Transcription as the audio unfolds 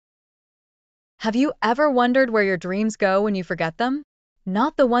Have you ever wondered where your dreams go when you forget them?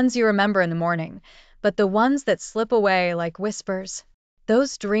 Not the ones you remember in the morning, but the ones that slip away like whispers.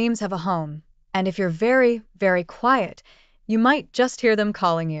 Those dreams have a home, and if you're very, very quiet, you might just hear them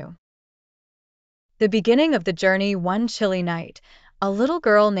calling you. The beginning of the journey one chilly night, a little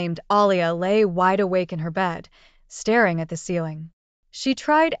girl named Alia lay wide awake in her bed, staring at the ceiling. She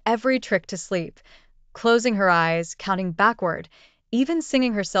tried every trick to sleep, closing her eyes, counting backward, even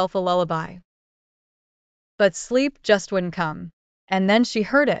singing herself a lullaby. But sleep just wouldn't come. And then she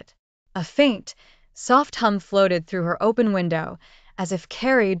heard it. A faint, soft hum floated through her open window, as if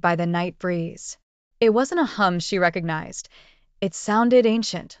carried by the night breeze. It wasn't a hum she recognized. It sounded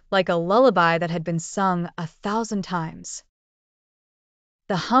ancient, like a lullaby that had been sung 1,000 times.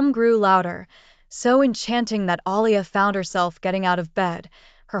 The hum grew louder, so enchanting that Alia found herself getting out of bed,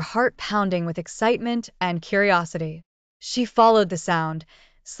 her heart pounding with excitement and curiosity. She followed the sound,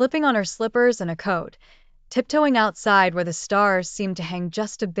 slipping on her slippers and a coat, tiptoeing outside where the stars seemed to hang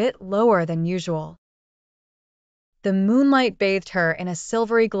just a bit lower than usual. The moonlight bathed her in a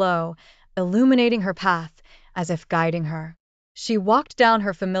silvery glow, illuminating her path, as if guiding her. She walked down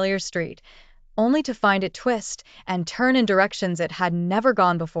her familiar street, only to find it twist and turn in directions it had never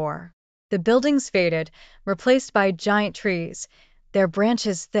gone before. The buildings faded, replaced by giant trees, their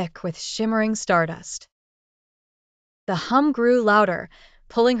branches thick with shimmering stardust. The hum grew louder,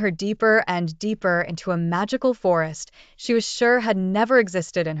 pulling her deeper and deeper into a magical forest she was sure had never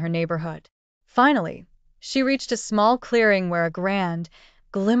existed in her neighborhood. Finally, she reached a small clearing where a grand,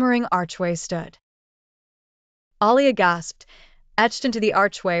 glimmering archway stood. Alia gasped. Etched into the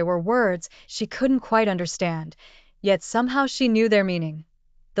archway were words she couldn't quite understand, yet somehow she knew their meaning.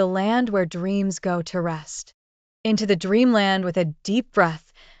 The land where dreams go to rest. Into the dreamland with a deep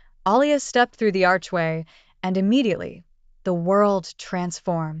breath, Alia stepped through the archway, and immediately, the world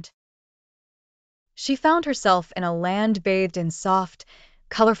transformed. She found herself in a land bathed in soft,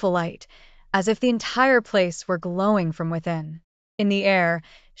 colorful light, as if the entire place were glowing from within. In the air,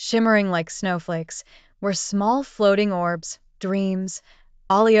 shimmering like snowflakes, were small floating orbs, dreams,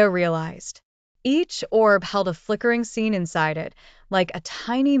 Alia realized. Each orb held a flickering scene inside it, like a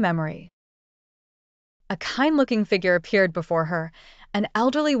tiny memory. A kind-looking figure appeared before her, an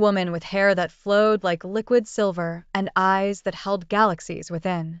elderly woman with hair that flowed like liquid silver and eyes that held galaxies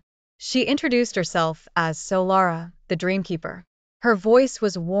within. She introduced herself as Solara, the Dreamkeeper. Her voice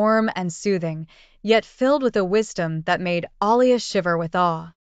was warm and soothing, yet filled with a wisdom that made Alia shiver with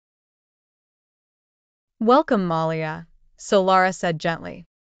awe. "Welcome, Alia," Solara said gently.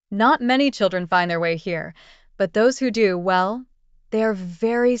 "Not many children find their way here, but those who do, well, they are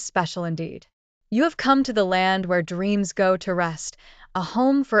very special indeed. You have come to the land where dreams go to rest, a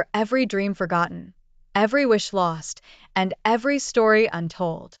home for every dream forgotten, every wish lost, and every story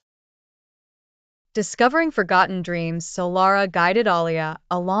untold." Discovering forgotten dreams, Solara guided Alia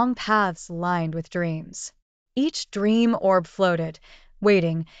along paths lined with dreams. Each dream orb floated,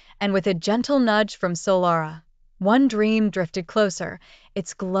 waiting, and with a gentle nudge from Solara, one dream drifted closer,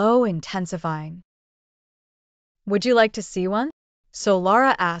 its glow intensifying. "Would you like to see one?"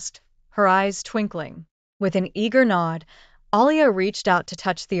 Solara asked, her eyes twinkling. With an eager nod, Alia reached out to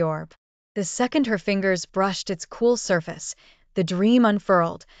touch the orb. The second her fingers brushed its cool surface, the dream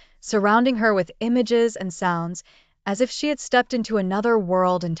unfurled, surrounding her with images and sounds, as if she had stepped into another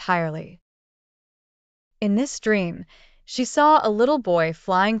world entirely. In this dream, she saw a little boy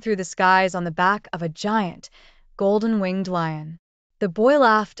flying through the skies on the back of a giant, golden-winged lion. The boy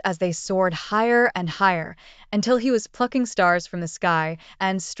laughed as they soared higher and higher, until he was plucking stars from the sky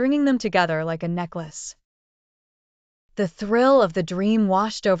and stringing them together like a necklace. The thrill of the dream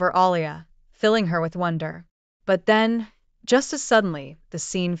washed over Alia, filling her with wonder. But then, just as suddenly, the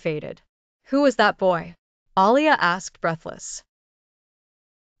scene faded. "Who was that boy?" Alia asked, breathless.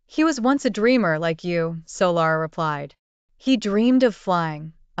 "He was once a dreamer like you," Solara replied. "He dreamed of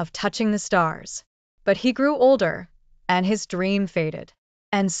flying, of touching the stars. But he grew older, and his dream faded.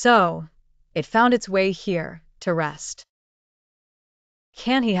 And so, it found its way here, to rest."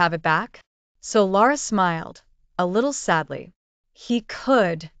 "Can he have it back?" Solara smiled, a little sadly. "He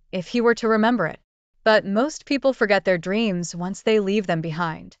could, if he were to remember it. But most people forget their dreams once they leave them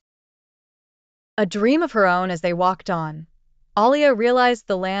behind." A dream of her own as they walked on, Alia realized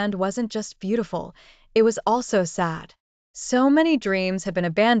the land wasn't just beautiful, it was also sad. So many dreams had been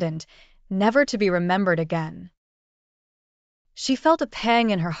abandoned, never to be remembered again. She felt a pang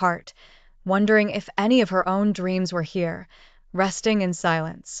in her heart, wondering if any of her own dreams were here, resting in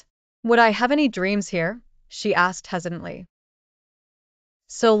silence. "Would I have any dreams here?" she asked hesitantly.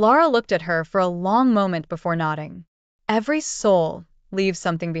 Solara looked at her for a long moment before nodding. "Every soul leaves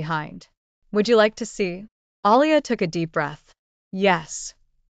something behind. Would you like to see? Alia took a deep breath. Yes.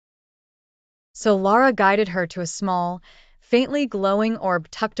 So Lara guided her to a small, faintly glowing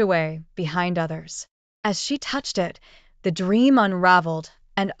orb tucked away behind others. As she touched it, the dream unraveled,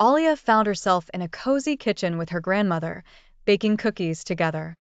 and Alia found herself in a cozy kitchen with her grandmother, baking cookies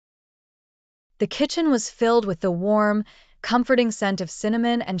together. The kitchen was filled with the warm, comforting scent of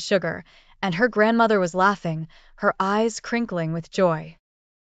cinnamon and sugar, and her grandmother was laughing, her eyes crinkling with joy.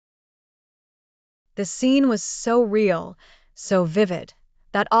 The scene was so real, so vivid,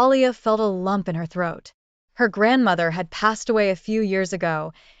 that Alia felt a lump in her throat. Her grandmother had passed away a few years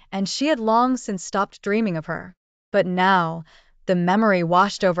ago, and she had long since stopped dreaming of her. But now, the memory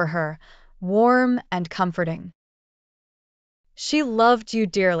washed over her, warm and comforting. She loved you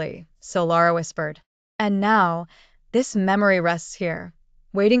dearly, so Lara whispered. And now, this memory rests here,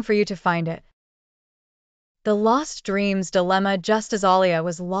 waiting for you to find it. The lost dream's dilemma. Just as Alia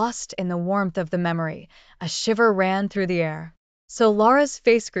was lost in the warmth of the memory, a shiver ran through the air. So Lara's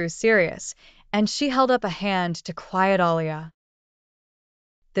face grew serious, and she held up a hand to quiet Alia.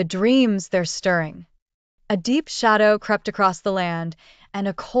 The dreams, they're stirring. A deep shadow crept across the land, and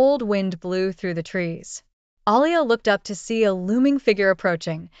a cold wind blew through the trees. Alia looked up to see a looming figure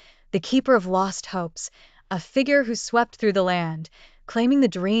approaching, the keeper of lost hopes, a figure who swept through the land, claiming the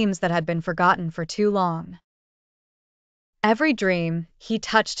dreams that had been forgotten for too long. Every dream he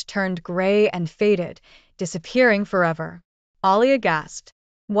touched turned gray and faded, disappearing forever. Alia gasped.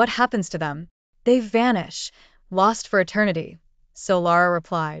 What happens to them? They vanish, lost for eternity, so Lara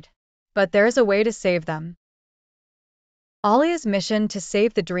replied. But there's a way to save them. Alia's mission to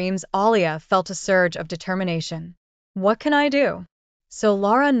save the dreams. Alia felt a surge of determination. What can I do? So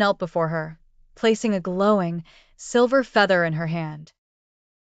Lara knelt before her, placing a glowing, silver feather in her hand.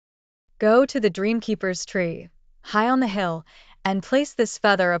 Go to the Dreamkeeper's tree, high on the hill, and place this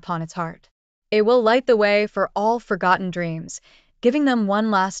feather upon its heart. It will light the way for all forgotten dreams, giving them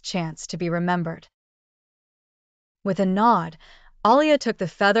one last chance to be remembered. With a nod, Alia took the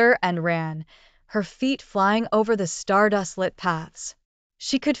feather and ran, her feet flying over the stardust-lit paths.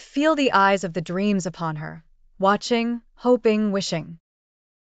 She could feel the eyes of the dreams upon her, watching, hoping, wishing.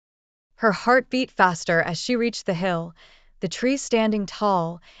 Her heart beat faster as she reached the hill, the tree standing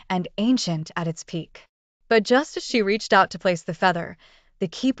tall and ancient at its peak. But just as she reached out to place the feather, the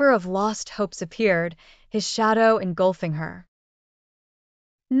keeper of lost hopes appeared, his shadow engulfing her.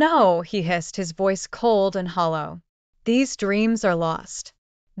 No, he hissed, his voice cold and hollow. These dreams are lost.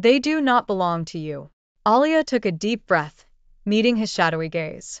 They do not belong to you. Alia took a deep breath, meeting his shadowy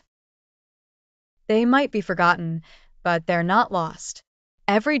gaze. They might be forgotten, but they're not lost.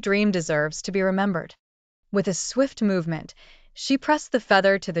 Every dream deserves to be remembered. With a swift movement, she pressed the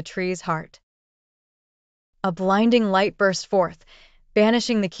feather to the tree's heart. A blinding light burst forth,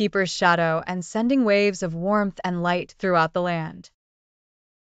 banishing the keeper's shadow and sending waves of warmth and light throughout the land.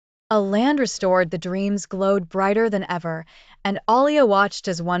 A land restored, the dreams glowed brighter than ever, and Alia watched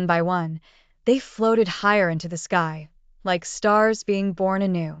as one by one, they floated higher into the sky, like stars being born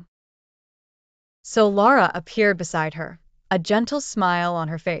anew. So Lara appeared beside her, a gentle smile on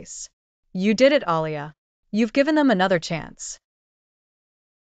her face. You did it, Alia. You've given them another chance.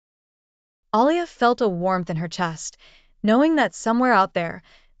 Alia felt a warmth in her chest, knowing that somewhere out there,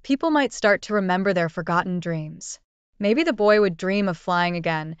 people might start to remember their forgotten dreams. Maybe the boy would dream of flying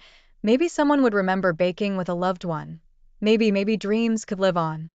again. Maybe someone would remember baking with a loved one. Maybe dreams could live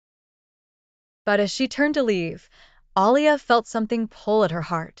on. But as she turned to leave, Alia felt something pull at her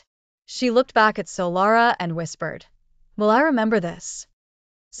heart. She looked back at Solara and whispered, Will I remember this?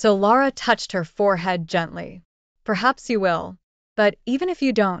 Solara touched her forehead gently. Perhaps you will. But even if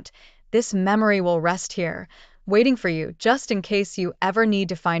you don't, this memory will rest here, waiting for you just in case you ever need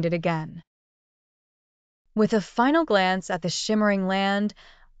to find it again. With a final glance at the shimmering land,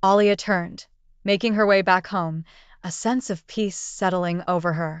 Alia turned, making her way back home, a sense of peace settling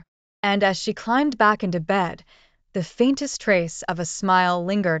over her. And as she climbed back into bed, the faintest trace of a smile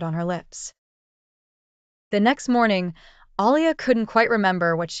lingered on her lips. The next morning, Alia couldn't quite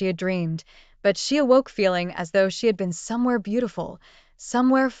remember what she had dreamed, but she awoke feeling as though she had been somewhere beautiful,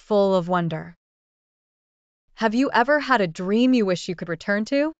 somewhere full of wonder. Have you ever had a dream you wish you could return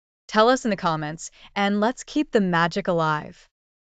to? Tell us in the comments, and let's keep the magic alive.